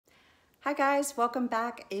Hi guys, welcome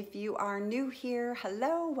back. If you are new here,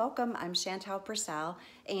 hello, welcome. I'm Chantal Purcell,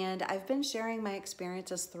 and I've been sharing my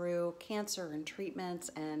experiences through cancer and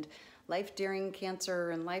treatments and life during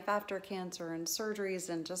cancer and life after cancer and surgeries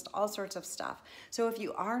and just all sorts of stuff. So if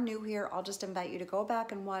you are new here, I'll just invite you to go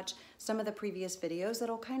back and watch some of the previous videos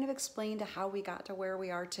that'll kind of explain to how we got to where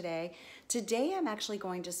we are today. Today, I'm actually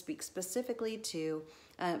going to speak specifically to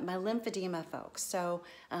my lymphedema folks. So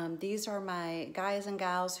these are my guys and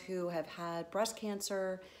gals who have had breast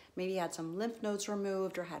cancer, maybe had some lymph nodes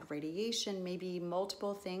removed or had radiation, maybe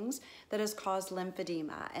multiple things that has caused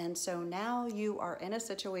lymphedema. And so now you are in a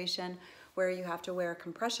situation where you have to wear a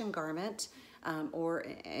compression garment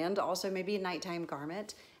and also maybe a nighttime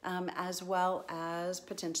garment, as well as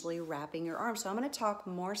potentially wrapping your arm. So I'm going to talk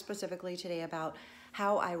more specifically today about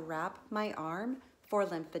how I wrap my arm for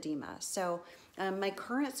lymphedema. So my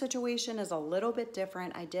current situation is a little bit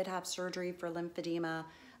different. I did have surgery for lymphedema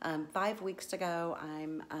 5 weeks ago.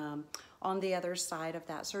 I'm on the other side of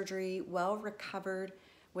that surgery, well recovered,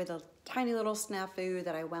 with a tiny little snafu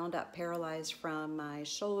that I wound up paralyzed from my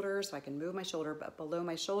shoulder, so I can move my shoulder, but below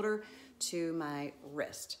my shoulder to my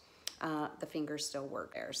wrist. The fingers still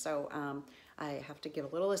work there. So I have to give a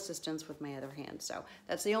little assistance with my other hand. So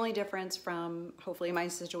that's the only difference from hopefully my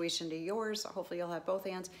situation to yours. Hopefully you'll have both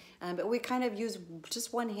hands, but we kind of use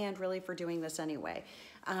just one hand really for doing this anyway.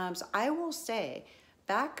 So I will say,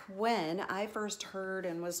 back when I first heard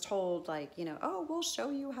and was told, like, you know, oh, we'll show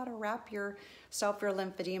you how to wrap yourself for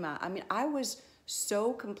lymphedema. I mean, I was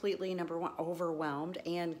so completely, number one, overwhelmed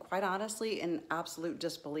and quite honestly in absolute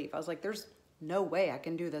disbelief. I was like, there's no way I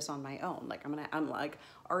can do this on my own. Like I'm like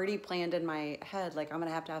already planned in my head, like I'm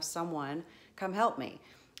gonna have to have someone come help me.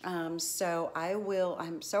 So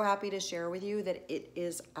I'm so happy to share with you that it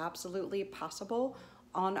is absolutely possible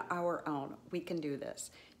on our own. We can do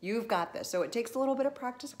this. You've got this. So it takes a little bit of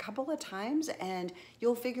practice, a couple of times, and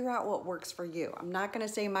you'll figure out what works for you. I'm not gonna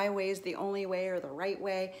say my way is the only way or the right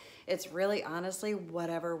way. It's really honestly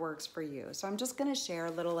whatever works for you. So I'm just gonna share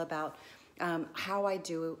a little about how I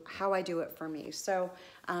do it for me. So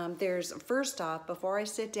there's, first off, before I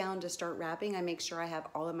sit down to start wrapping, I make sure I have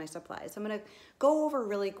all of my supplies. I'm gonna go over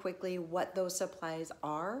really quickly what those supplies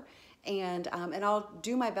are, and I'll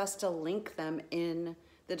do my best to link them in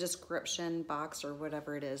the description box or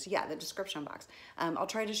whatever it is. Yeah, the description box. I'll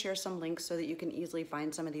try to share some links so that you can easily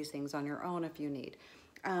find some of these things on your own if you need.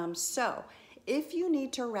 So if you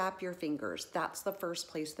need to wrap your fingers, that's the first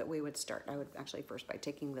place that we would start. I would actually first by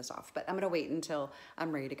taking this off, but I'm gonna wait until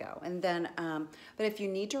I'm ready to go. And then, but if you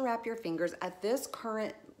need to wrap your fingers, at this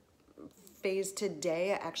current phase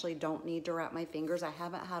today, I actually don't need to wrap my fingers. I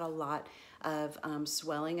haven't had a lot of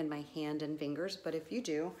swelling in my hand and fingers, but if you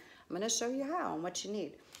do, I'm gonna show you how and what you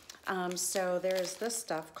need. So there's this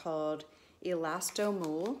stuff called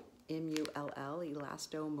Elastomule, M-U-L-L,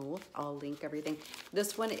 Elastomule. I'll link everything.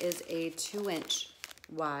 This one is a 2-inch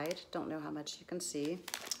wide. Don't know how much you can see.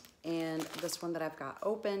 And this one that I've got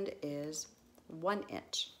opened is 1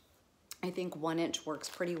 inch. I think 1 inch works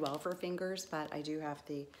pretty well for fingers, but I do have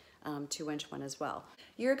the 2-inch one as well.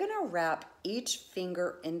 You're gonna wrap each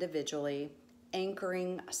finger individually,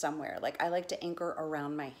 anchoring somewhere. Like I like to anchor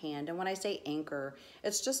around my hand. And when I say anchor,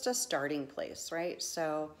 it's just a starting place, right?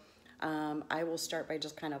 So I will start by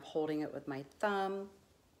just kind of holding it with my thumb.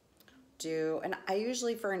 And I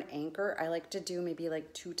usually for an anchor, I like to do maybe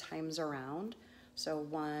like 2 times around. So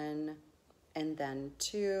 1 and then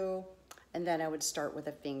 2, and then I would start with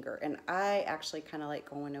a finger. And I actually kind of like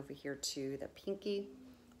going over here to the pinky.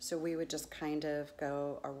 So we would just kind of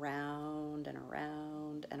go around and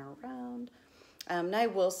around and around. And I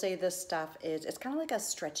will say this stuff it's kind of like a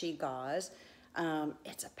stretchy gauze.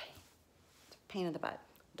 It's a pain in the butt.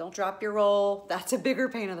 Don't drop your roll. That's a bigger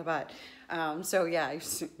pain in the butt. So yeah,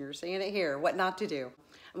 you're seeing it here, what not to do.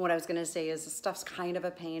 And what I was gonna say is this stuff's kind of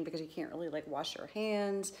a pain because you can't really like wash your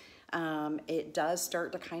hands. It does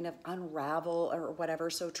start to kind of unravel or whatever.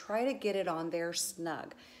 So try to get it on there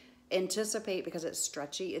snug. Anticipate, because it's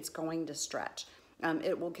stretchy, it's going to stretch.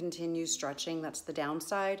 It will continue stretching, that's the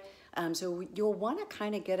downside. So you'll wanna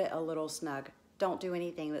kind of get it a little snug. Don't do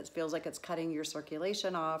anything that feels like it's cutting your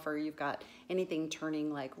circulation off, or you've got anything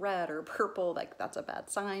turning like red or purple, like that's a bad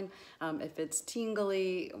sign. If it's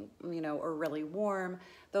tingly, you know, or really warm,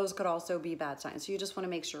 those could also be bad signs. So you just wanna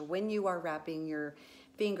make sure when you are wrapping your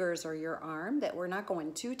fingers or your arm that we're not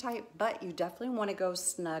going too tight, but you definitely wanna go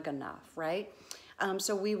snug enough, right?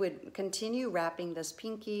 So we would continue wrapping this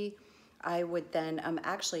pinky. I would then,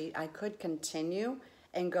 actually, I could continue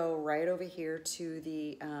and go right over here to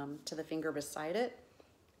the finger beside it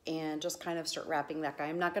and just kind of start wrapping that guy.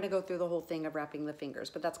 I'm not gonna go through the whole thing of wrapping the fingers,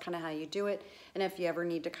 but that's kind of how you do it. And if you ever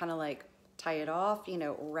need to kind of like tie it off, you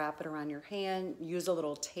know, wrap it around your hand, use a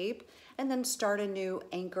little tape, and then start a new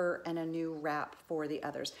anchor and a new wrap for the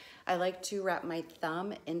others. I like to wrap my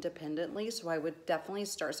thumb independently, so I would definitely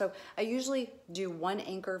start. So I usually do one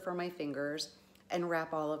anchor for my fingers and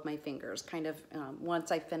wrap all of my fingers. Kind of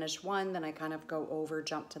once I finish one, then I kind of go over,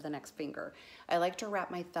 jump to the next finger. I like to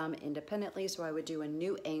wrap my thumb independently, so I would do a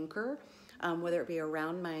new anchor, whether it be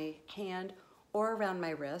around my hand or around my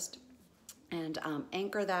wrist, and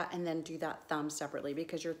anchor that, and then do that thumb separately,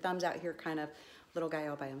 because your thumb's out here kind of little guy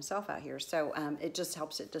all by himself out here. So it just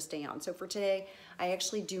helps it to stay on. So for today, I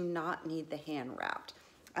actually do not need the hand wrapped,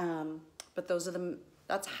 but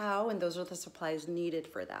that's how, and those are the supplies needed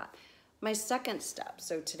for that. My second step,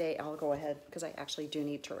 so today I'll go ahead because I actually do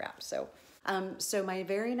need to wrap. So, so my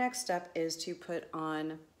very next step is to put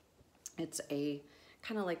on, it's a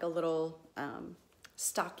kind of like a little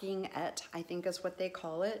stockingette, I think is what they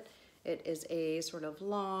call it. It is a sort of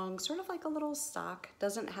long, sort of like a little sock.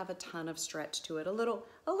 Doesn't have a ton of stretch to it. A little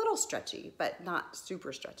stretchy, but not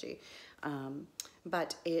super stretchy.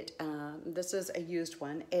 But this is a used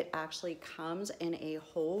one. It actually comes in a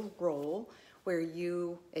whole roll, where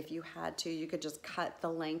you, if you had to, you could just cut the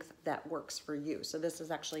length that works for you. So this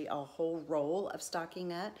is actually a whole roll of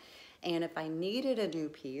stockingette. And if I needed a new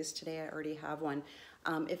piece, today I already have one.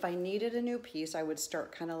 If I needed a new piece, I would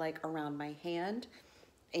start kind of like around my hand,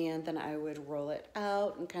 and then I would roll it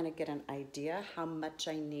out and kind of get an idea how much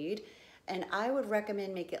I need. And I would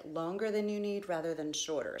recommend make it longer than you need rather than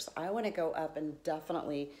shorter. So I want to go up and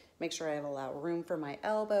definitely make sure I have a lot of room for my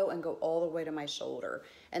elbow and go all the way to my shoulder.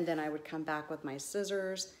 And then I would come back with my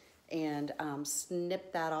scissors and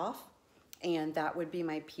snip that off. And that would be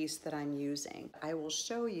my piece that I'm using. I will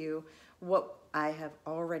show you what I have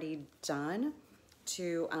already done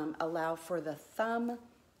to allow for the thumb.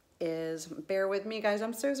 Bear with me guys,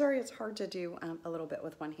 I'm so sorry, it's hard to do a little bit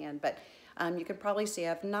with one hand, but you can probably see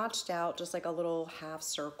I've notched out just like a little half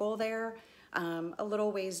circle there, a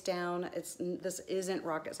little ways down. This isn't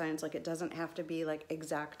rocket science, like it doesn't have to be like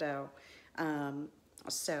exacto,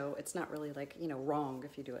 so it's not really like, you know, wrong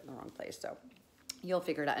if you do it in the wrong place. So you'll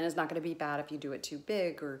figure it out, and it's not going to be bad if you do it too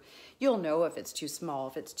big, or you'll know if it's too small,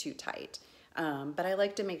 if it's too tight. But I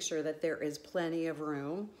like to make sure that there is plenty of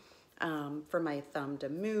room for my thumb to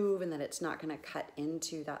move, and that it's not going to cut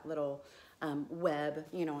into that little web,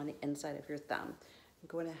 you know, on the inside of your thumb. I'm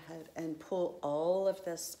going ahead and pull all of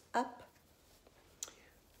this up,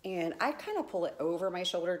 and I kind of pull it over my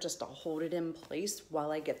shoulder just to hold it in place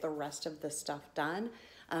while I get the rest of the stuff done.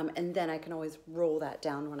 And then I can always roll that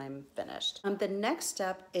down when I'm finished. The next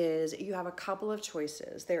step is you have a couple of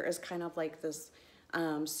choices. There is kind of like this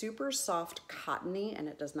super soft cottony, and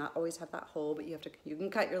it does not always have that hole, but you can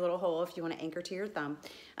cut your little hole if you want to anchor to your thumb.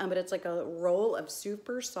 But it's like a roll of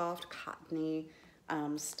super soft cottony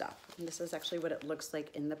stuff. And this is actually what it looks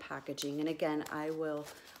like in the packaging. And again, I will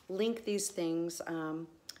link these things.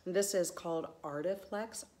 This is called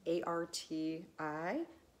Artiflex, Artiflex,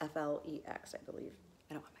 I believe.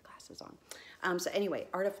 I don't have my glasses on. So anyway,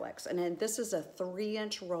 Artiflex, and then this is a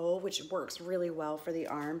 3-inch roll, which works really well for the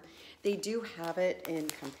arm. They do have it in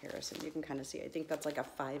comparison. You can kind of see, I think that's like a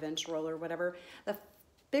 5-inch roll or whatever. The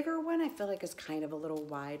bigger one I feel like is kind of a little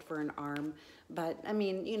wide for an arm, but I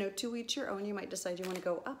mean, you know, to each your own. You might decide you want to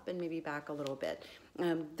go up and maybe back a little bit.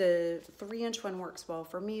 The 3-inch one works well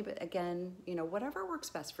for me, but again, you know, whatever works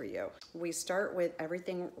best for you. We start with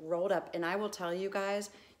everything rolled up, and I will tell you guys,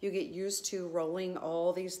 you get used to rolling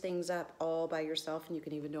all these things up all by yourself, and you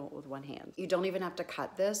can even do it with one hand. You don't even have to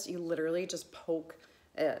cut this. You literally just poke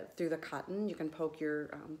through the cotton. You can poke your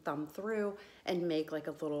thumb through and make like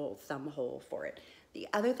a little thumb hole for it. The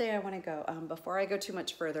other thing I want to go, before I go too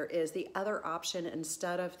much further, is the other option.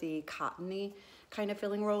 Instead of the cottony kind of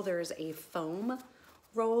filling roll, there is a foam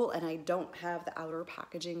roll, and I don't have the outer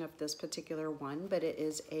packaging of this particular one, but it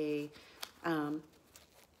is a kind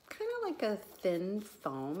of like a thin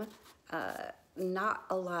foam, not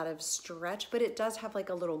a lot of stretch, but it does have like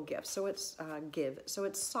a little give, so it's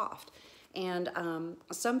soft. And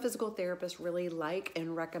some physical therapists really like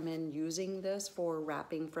and recommend using this for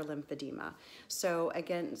wrapping for lymphedema. So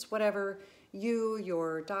again, it's whatever you,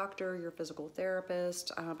 your doctor, your physical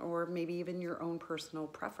therapist, or maybe even your own personal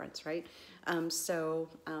preference, right?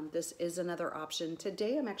 This is another option.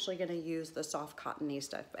 Today I'm actually going to use the soft cottony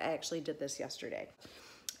stuff. I actually did this yesterday.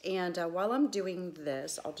 And while I'm doing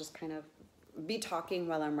this, I'll just kind of be talking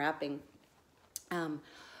while I'm wrapping.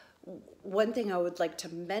 One thing I would like to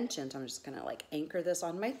mention, so I'm just gonna like anchor this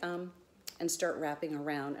on my thumb and start wrapping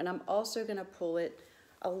around. And I'm also gonna pull it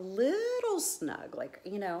a little snug, like,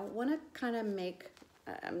 you know, want to kind of make,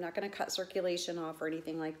 I'm not going to cut circulation off or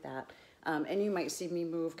anything like that. And you might see me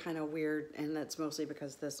move kind of weird, and that's mostly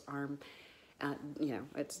because this arm, you know,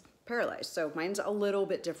 it's paralyzed. So mine's a little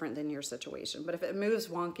bit different than your situation, but if it moves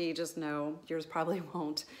wonky, just know yours probably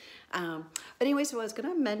won't. But anyway, so what I was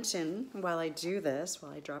going to mention while I do this,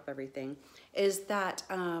 while I drop everything, is that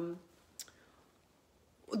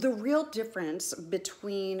the real difference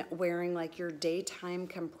between wearing like your daytime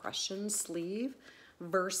compression sleeve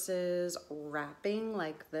versus wrapping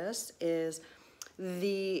like this is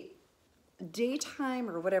the daytime,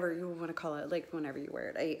 or whatever you want to call it, like whenever you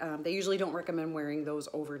wear it. They usually don't recommend wearing those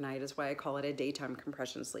overnight, is why I call it a daytime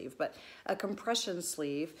compression sleeve. But a compression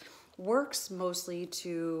sleeve works mostly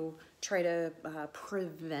to try to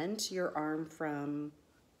prevent your arm from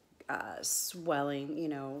swelling, you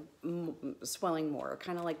know, swelling more,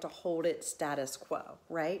 kind of like to hold it status quo,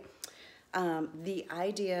 right? The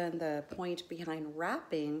idea and the point behind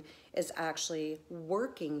wrapping is actually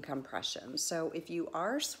working compression. So if you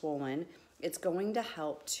are swollen, it's going to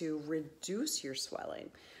help to reduce your swelling.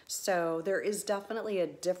 So there is definitely a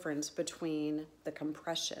difference between the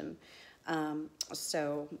compression.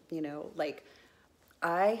 So, you know, like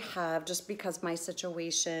I have, just because my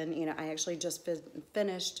situation, you know, I actually just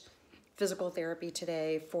finished physical therapy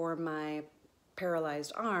today for my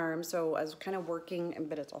paralyzed arm. So I was kind of working,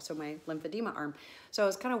 but it's also my lymphedema arm. So I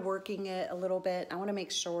was kind of working it a little bit. I want to make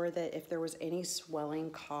sure that if there was any swelling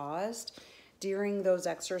caused during those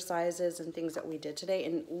exercises and things that we did today,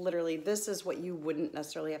 and literally this is what you wouldn't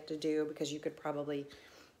necessarily have to do, because you could probably,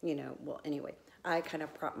 you know, well, anyway, I kind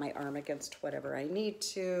of prop my arm against whatever I need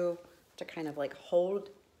to kind of like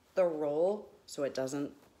hold the roll so it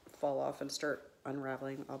doesn't fall off and start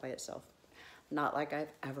unraveling all by itself. Not like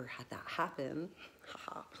I've ever had that happen.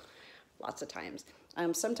 Lots of times.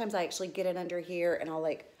 Sometimes I actually get it under here and I'll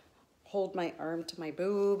like hold my arm to my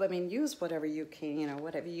boob. I mean, use whatever you can, you know,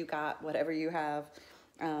 whatever you got, whatever you have,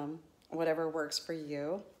 whatever works for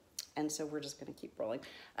you. And so we're just gonna keep rolling.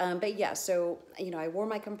 But yeah, so, you know, I wore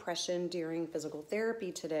my compression during physical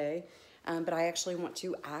therapy today, but I actually want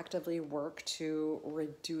to actively work to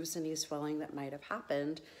reduce any swelling that might have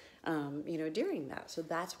happened, you know, during that. So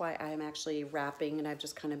that's why I'm actually wrapping, and I've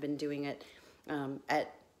just kind of been doing it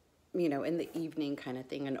at, you know, in the evening kind of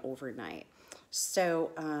thing and overnight.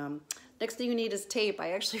 So next thing you need is tape.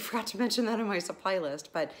 I actually forgot to mention that on my supply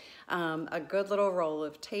list, but a good little roll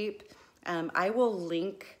of tape. I will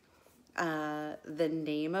link the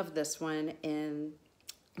name of this one in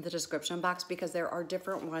the description box, because there are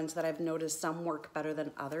different ones that I've noticed some work better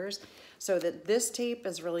than others. So that this tape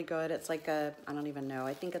is really good. It's like a, I don't even know,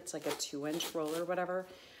 I think it's like a 2-inch roll or whatever.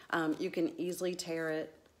 You can easily tear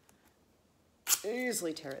it,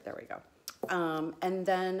 there we go. And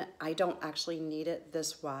then I don't actually need it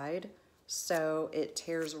this wide, so it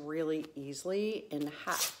tears really easily in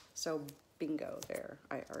half. So bingo, there,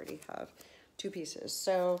 I already have 2 pieces.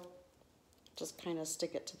 So just kind of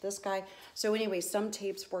stick it to this guy. So anyway, some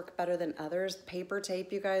tapes work better than others. Paper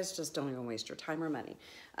tape, you guys, just don't even waste your time or money.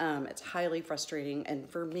 It's highly frustrating, and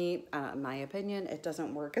for me, my opinion, it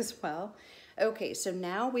doesn't work as well. Okay, so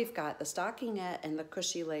now we've got the stockinette and the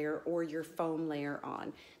cushy layer, or your foam layer,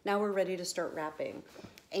 on. Now we're ready to start wrapping.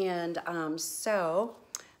 And so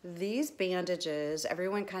these bandages,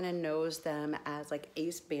 everyone kind of knows them as like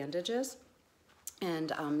ACE bandages.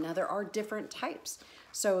 And now there are different types.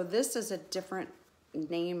 So this is a different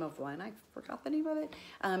name of one. I forgot the name of it.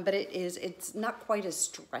 But it's not quite as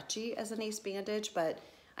stretchy as an ACE bandage, but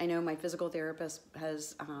I know my physical therapist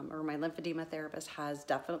has, or my lymphedema therapist has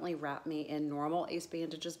definitely wrapped me in normal ACE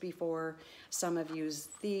bandages before. Some have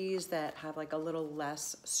used these that have like a little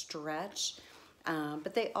less stretch,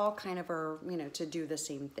 but they all kind of are, you know, to do the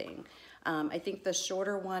same thing. I think the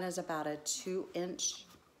shorter one is about a 2-inch,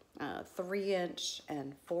 3-inch,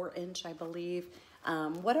 and 4-inch, I believe.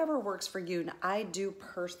 Whatever works for you. And I do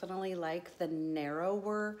personally like the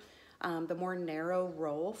narrower, the more narrow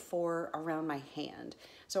roll for around my hand.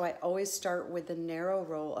 So I always start with the narrow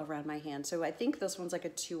roll around my hand. So I think this one's like a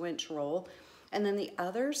 2-inch roll. And then the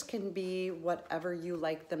others can be whatever you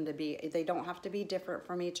like them to be. They don't have to be different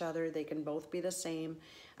from each other. They can both be the same.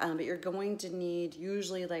 But you're going to need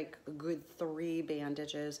usually like a good 3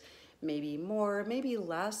 bandages, maybe more, maybe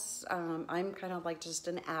less. I'm kind of like just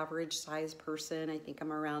an average size person. I think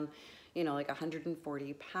I'm around, you know, like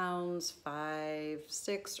 140 pounds,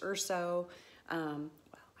 5'6" or so. Well,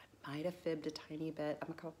 I might have fibbed a tiny bit.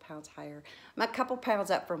 I'm a couple pounds higher. I'm a couple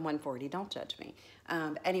pounds up from 140, don't judge me.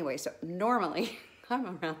 Anyway, so normally I'm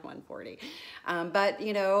around 140. But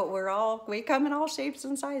you know, we come in all shapes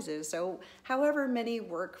and sizes. So however many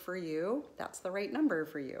work for you, that's the right number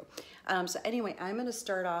for you. So anyway, I'm gonna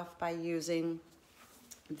start off by using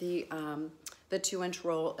the 2-inch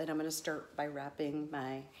roll, and I'm gonna start by wrapping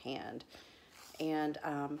my hand. And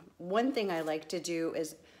one thing I like to do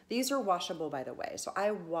is, these are washable, by the way. So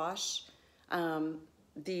I wash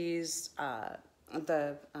these,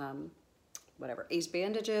 whatever, Ace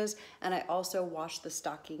bandages, and I also wash the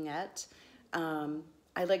stockingette.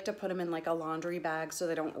 I like to put them in like a laundry bag so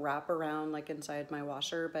they don't wrap around like inside my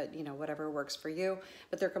washer, but you know, whatever works for you.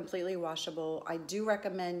 But they're completely washable. I do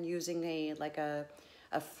recommend using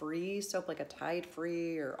a free soap, like a Tide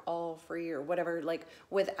free or all free or whatever, like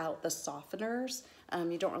without the softeners.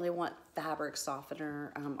 You don't really want fabric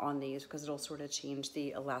softener on these because it'll sort of change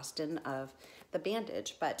the elastin of the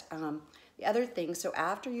bandage. But the other thing, so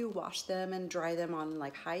after you wash them and dry them on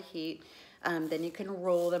like high heat, then you can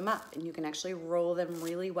roll them up, and you can actually roll them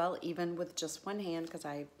really well, even with just one hand, because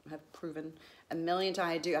I have proven a million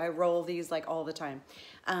times I roll these like all the time.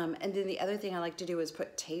 And then the other thing I like to do is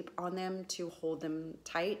put tape on them to hold them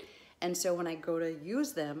tight. And so when I go to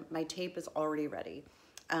use them, my tape is already ready.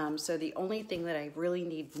 So the only thing that I really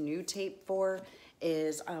need new tape for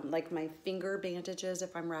is like my finger bandages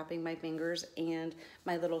if I'm wrapping my fingers, and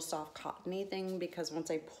my little soft cottony thing, because once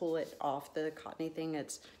I pull it off the cottony thing,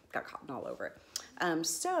 it's got cotton all over it.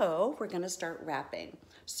 So we're gonna start wrapping.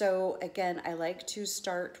 So again, I like to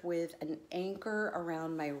start with an anchor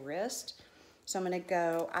around my wrist. So I'm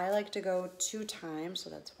gonna I like to go 2 times. So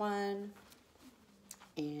that's 1,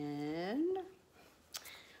 and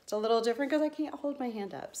it's a little different because I can't hold my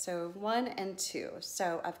hand up. So 1 and 2.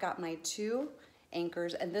 So I've got my 2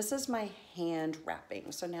 anchors, and this is my hand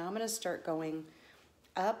wrapping. So now I'm gonna start going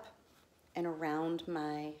up and around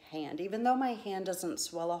my hand. Even though my hand doesn't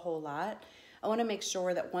swell a whole lot, I wanna make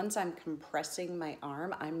sure that once I'm compressing my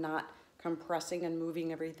arm, I'm not compressing and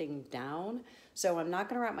moving everything down. So I'm not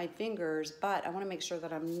gonna wrap my fingers, but I wanna make sure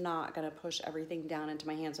that I'm not gonna push everything down into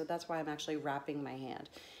my hand. So that's why I'm actually wrapping my hand.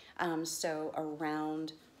 So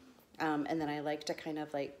around, and then I like to kind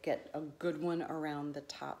of like get a good one around the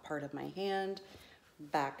top part of my hand,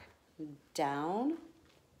 back down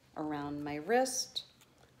around my wrist,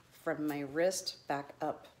 from my wrist back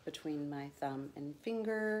up between my thumb and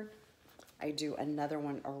finger. I do another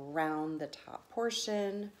one around the top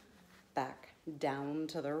portion, back down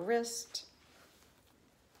to the wrist,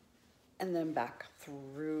 and then back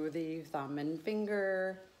through the thumb and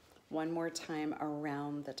finger. One more time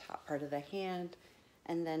around the top part of the hand,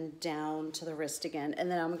 and then down to the wrist again. And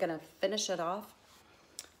then I'm gonna finish it off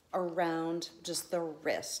around just the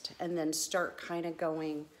wrist, and then start kind of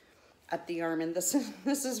going up the arm. And this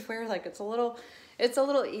is where like it's a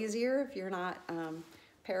little easier if you're not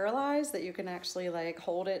paralyzed, that you can actually like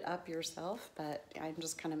hold it up yourself, but I'm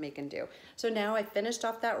just kind of making do. So now I finished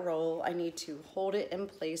off that roll. I need to hold it in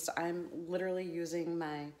place. I'm literally using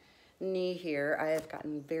my knee here. I have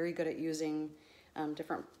gotten very good at using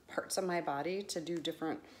different parts of my body to do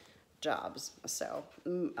different jobs. So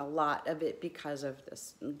a lot of it because of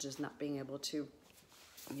this, just not being able to,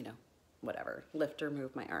 you know, whatever, lift or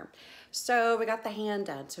move my arm. So we got the hand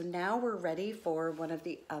done. So now we're ready for one of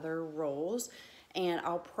the other rolls, and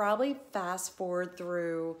I'll probably fast forward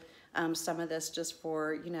through some of this just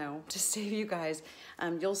for, you know, to save you guys.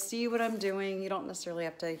 You'll see what I'm doing. You don't necessarily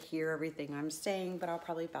have to hear everything I'm saying, but I'll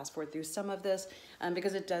probably fast forward through some of this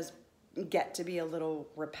because it does get to be a little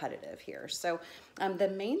repetitive here. So the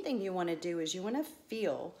main thing you want to do is you want to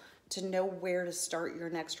feel to know where to start your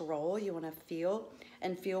next roll. You want to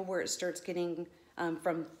feel where it starts getting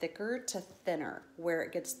from thicker to thinner. Where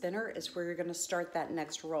it gets thinner is where you're going to start that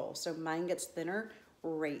next roll. So mine gets thinner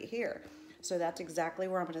right here. So that's exactly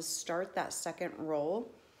where I'm going to start that second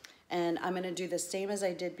roll. And I'm going to do the same as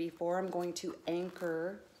I did before. I'm going to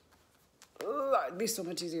anchor. Ooh, it'd be so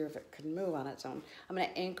much easier if it could move on its own. I'm going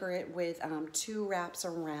to anchor it with 2 wraps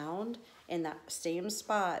around in that same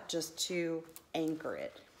spot, just to anchor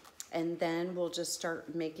it. And then we'll just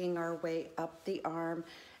start making our way up the arm.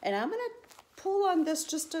 And I'm gonna pull on this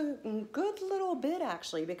just a good little bit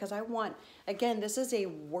actually, because I want, again, this is a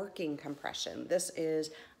working compression. This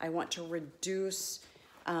is, I want to reduce,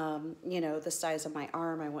 you know, the size of my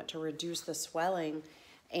arm. I want to reduce the swelling,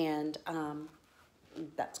 and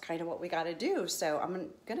that's kind of what we gotta do. So I'm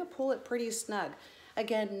gonna pull it pretty snug.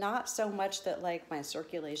 Again, not so much that like my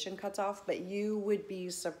circulation cuts off, but you would be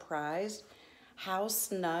surprised how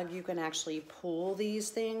snug you can actually pull these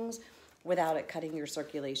things without it cutting your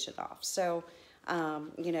circulation off. So,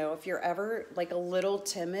 you know, if you're ever like a little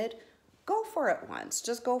timid, go for it once.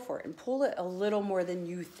 Just go for it and pull it a little more than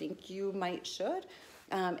you think you might should.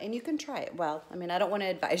 And you can try it. Well, I mean, I don't want to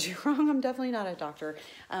advise you wrong. I'm definitely not a doctor.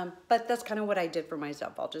 But that's kind of what I did for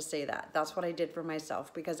myself. I'll just say that. That's what I did for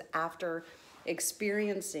myself, because after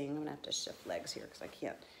experiencing, I'm going to have to shift legs here because I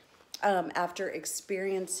can't. After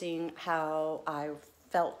experiencing how I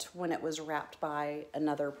felt when it was wrapped by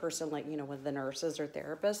another person, like, you know, with the nurses or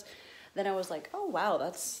therapists, then I was like, oh, wow,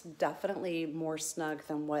 that's definitely more snug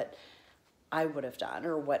than what I would have done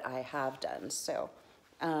or what I have done. So,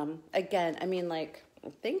 again, I mean, like,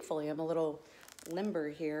 thankfully I'm a little limber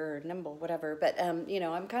here, or nimble, whatever, but, you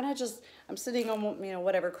know, I'm kind of just, I'm sitting on, you know,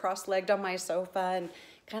 whatever, cross-legged on my sofa and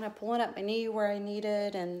kind of pulling up my knee where I need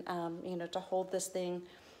it, and, you know, to hold this thing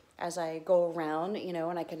as I go around, you know,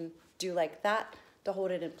 and I can do like that to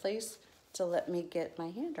hold it in place to let me get my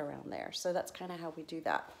hand around there. So that's kind of how we do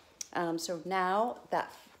that. So now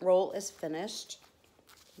that roll is finished,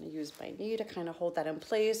 I'm gonna use my knee to kind of hold that in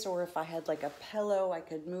place, or if I had like a pillow, I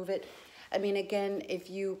could move it. I mean, again, if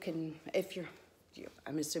you're,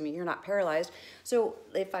 I'm assuming you're not paralyzed. So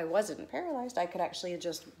if I wasn't paralyzed, I could actually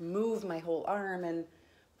just move my whole arm and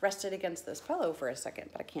rest it against this pillow for a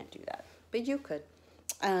second, but I can't do that. But you could.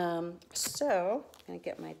 So I'm gonna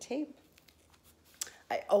get my tape.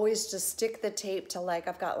 I always just stick the tape to, like,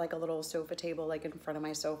 I've got like a little sofa table like in front of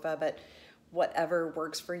my sofa, but whatever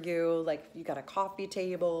works for you, like you got a coffee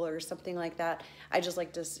table or something like that. I just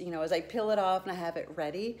like to, you know, as I peel it off and I have it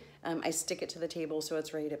ready, I stick it to the table so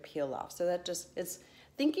it's ready to peel off. So that just, it's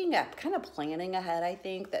thinking, kind of planning ahead, I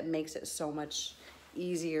think, that makes it so much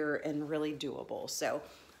easier and really doable. So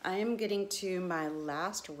I am getting to my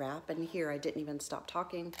last wrap, and here I didn't even stop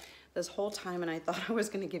talking this whole time, and I thought I was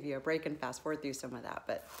going to give you a break and fast forward through some of that,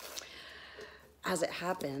 but as it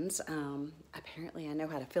happens, apparently I know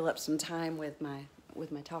how to fill up some time with my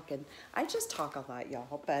talking. I just talk a lot,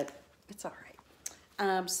 y'all, but it's all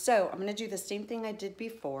right. So I'm gonna do the same thing I did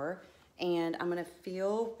before, and I'm gonna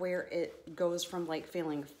feel where it goes from like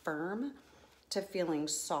feeling firm to feeling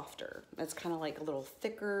softer. It's kind of like a little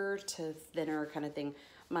thicker to thinner kind of thing.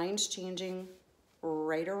 Mine's changing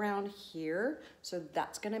right around here, so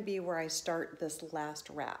that's gonna be where I start this last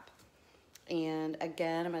wrap. And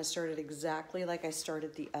again, I'm gonna start it exactly like I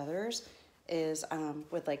started the others, is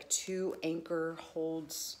with like 2 anchor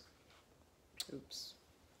holds. Oops,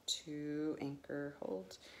 2 anchor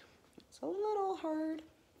holds. It's a little hard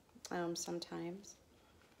sometimes,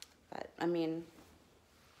 but I mean,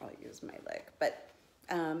 I'll use my leg. But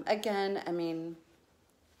again, I mean,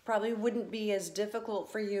 probably wouldn't be as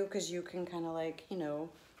difficult for you because you can kind of like, you know,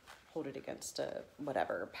 hold it against a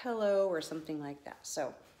whatever pillow or something like that.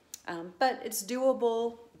 So. But it's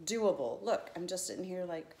doable. Look, I'm just sitting here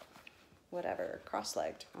like, whatever,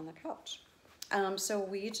 cross-legged on the couch. So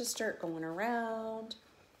we just start going around,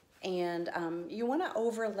 and you want to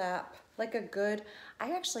overlap like a good,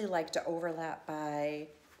 I actually like to overlap by,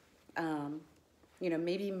 you know,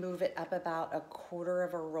 maybe move it up about 1/4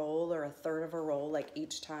 of a roll or 1/3 of a roll, like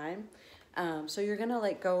each time. So you're gonna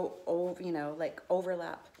like go over, you know, like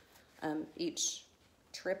overlap each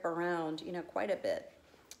trip around, you know, quite a bit.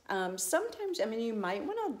 Sometimes, I mean, you might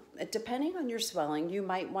want to, depending on your swelling, you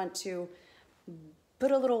might want to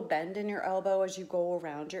put a little bend in your elbow as you go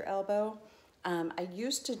around your elbow. I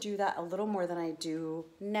used to do that a little more than I do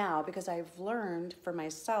now, because I've learned for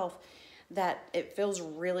myself that it feels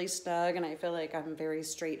really snug and I feel like I'm very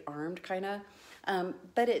straight armed kind of,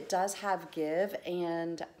 but it does have give,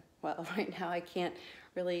 and well, right now I can't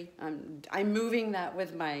really, I'm moving that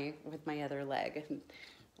with my other leg.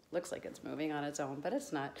 Looks like it's moving on its own, but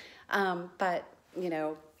it's not. But, you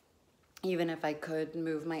know, even if I could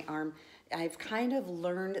move my arm, I've kind of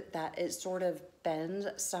learned that it sort of bends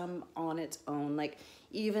some on its own. Like,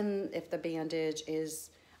 even if the bandage is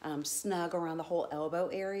snug around the whole elbow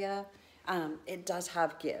area, it does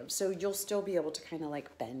have give. So you'll still be able to kind of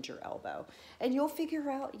like bend your elbow, and you'll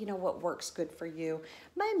figure out, you know, what works good for you.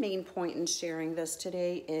 My main point in sharing this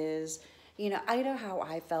today is, you know, I know how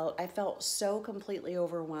I felt. I felt so completely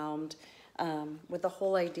overwhelmed with the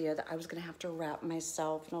whole idea that I was gonna have to wrap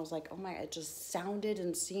myself, and I was like, oh my, it just sounded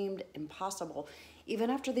and seemed impossible. Even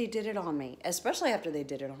after they did it on me, especially after they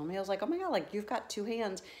did it on me, I was like, oh my God, like, you've got 2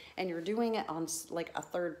 hands and you're doing it on like a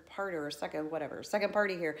third party or second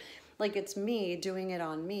party here. Like, it's me doing it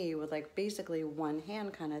on me with like basically 1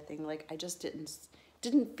 hand kind of thing. Like, I just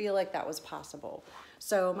didn't feel like that was possible.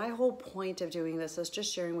 So my whole point of doing this is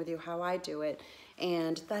just sharing with you how I do it,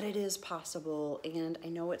 and that it is possible. And I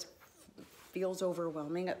know it feels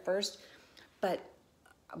overwhelming at first, but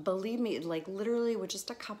believe me, like literally with just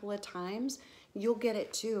a couple of times, you'll get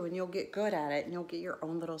it too, and you'll get good at it, and you'll get your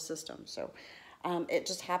own little system. So It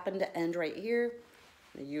just happened to end right here.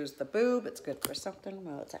 I use the boob. It's good for something.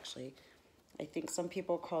 Well, it's actually, I think some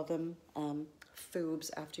people call them foobs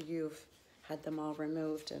after you've had them all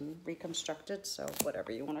removed and reconstructed. So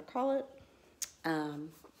whatever you want to call it.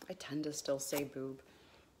 I tend to still say boob,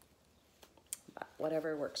 but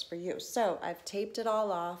whatever works for you. So I've taped it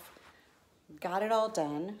all off, got it all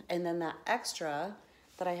done. And then that extra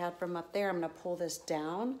that I had from up there, I'm gonna pull this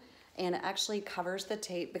down, and it actually covers the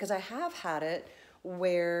tape, because I have had it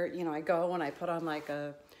where, you know, I go and I put on like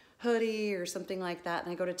a hoodie or something like that,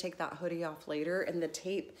 and I go to take that hoodie off later, and the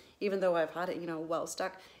tape, even though I've had it, you know, well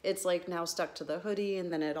stuck, it's like now stuck to the hoodie,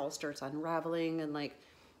 and then it all starts unraveling, and like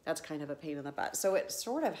that's kind of a pain in the butt. So it's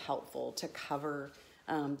sort of helpful to cover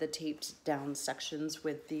the taped down sections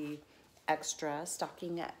with the extra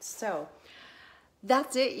stockinette. So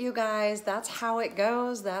that's it, you guys. That's how it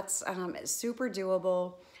goes. That's super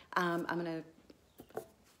doable. I'm gonna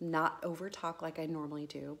not over talk like I normally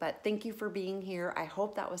do, but thank you for being here. I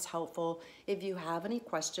hope that was helpful. If you have any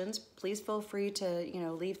questions, please feel free to, you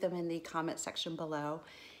know, leave them in the comment section below.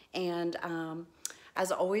 And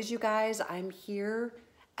as always, you guys, I'm here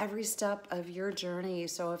every step of your journey.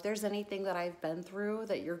 So if there's anything that I've been through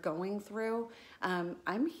that you're going through,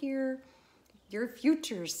 I'm here, your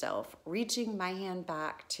future self, reaching my hand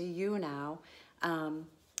back to you now.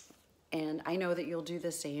 And I know that you'll do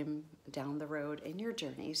the same down the road in your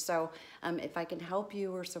journey. So if I can help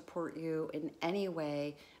you or support you in any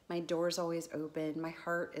way, my door's always open. My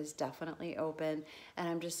heart is definitely open. And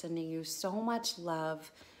I'm just sending you so much love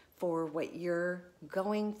for what you're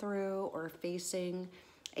going through or facing.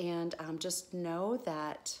 And just know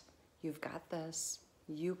that you've got this.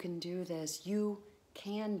 You can do this. You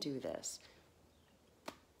can do this.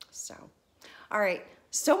 So, all right.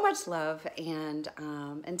 So much love, and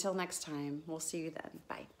until next time, we'll see you then.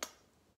 Bye.